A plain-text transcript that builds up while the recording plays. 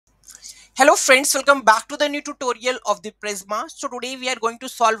Hello friends, welcome back to the new tutorial of the Prisma. So today we are going to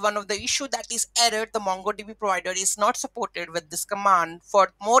solve one of the issue, that is error the MongoDB provider is not supported with this command.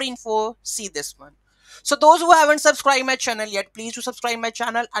 For more info, see this one. So those who haven't subscribed my channel yet, please do subscribe my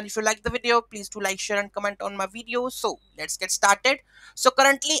channel, and if you like the video, please do like, share and comment on my video. So let's get started. So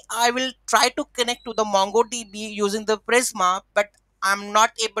currently I will try to connect to the MongoDB using the Prisma, but I'm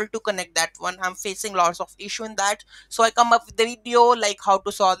not able to connect that one. I'm facing lots of issue in that, so I come up with the video like how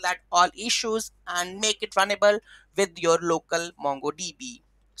to solve that all issues and make it runnable with your local MongoDB.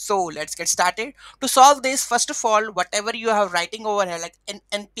 So let's get started. To solve this, first of all, whatever you have writing over here, like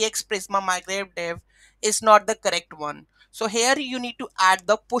npx prisma migrate dev, is not the correct one. So here you need to add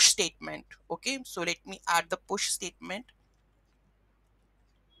the push statement. Okay, so let me add the push statement.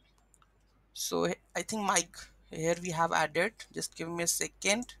 So I think here we have added. Just give me a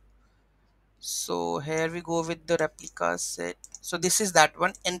second. So here we go with the replica set. So this is that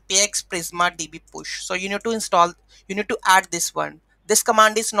one, npx prisma db push. So you need to install, you need to add this one. This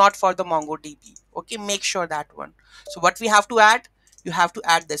command is not for the MongoDB. Okay, make sure that one. So what we have to add, you have to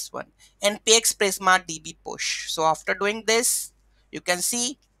add this one, npx prisma db push. So after doing this, you can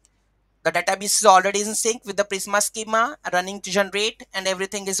see the database is already in sync with the Prisma schema running to generate, and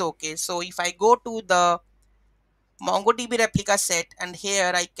everything is okay. So if I go to the MongoDB replica set, and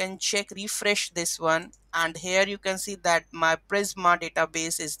here I can check refresh this one, and here you can see that my Prisma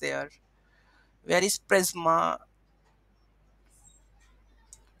database is there. Where is Prisma?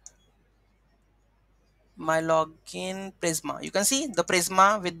 My login Prisma. You can see the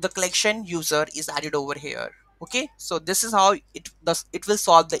Prisma with the collection user is added over here. Okay, so this is how it will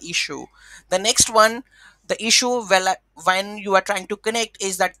solve the issue. The next one, the issue when you are trying to connect,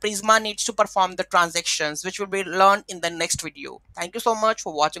 is that Prisma needs to perform the transactions, which will be learned in the next video. Thank you so much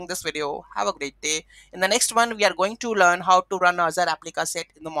for watching this video. Have a great day. In the next one, we are going to learn how to run other replica set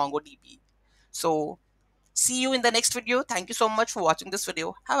in the MongoDB. So see you in the next video. Thank you so much for watching this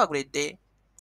video. Have a great day.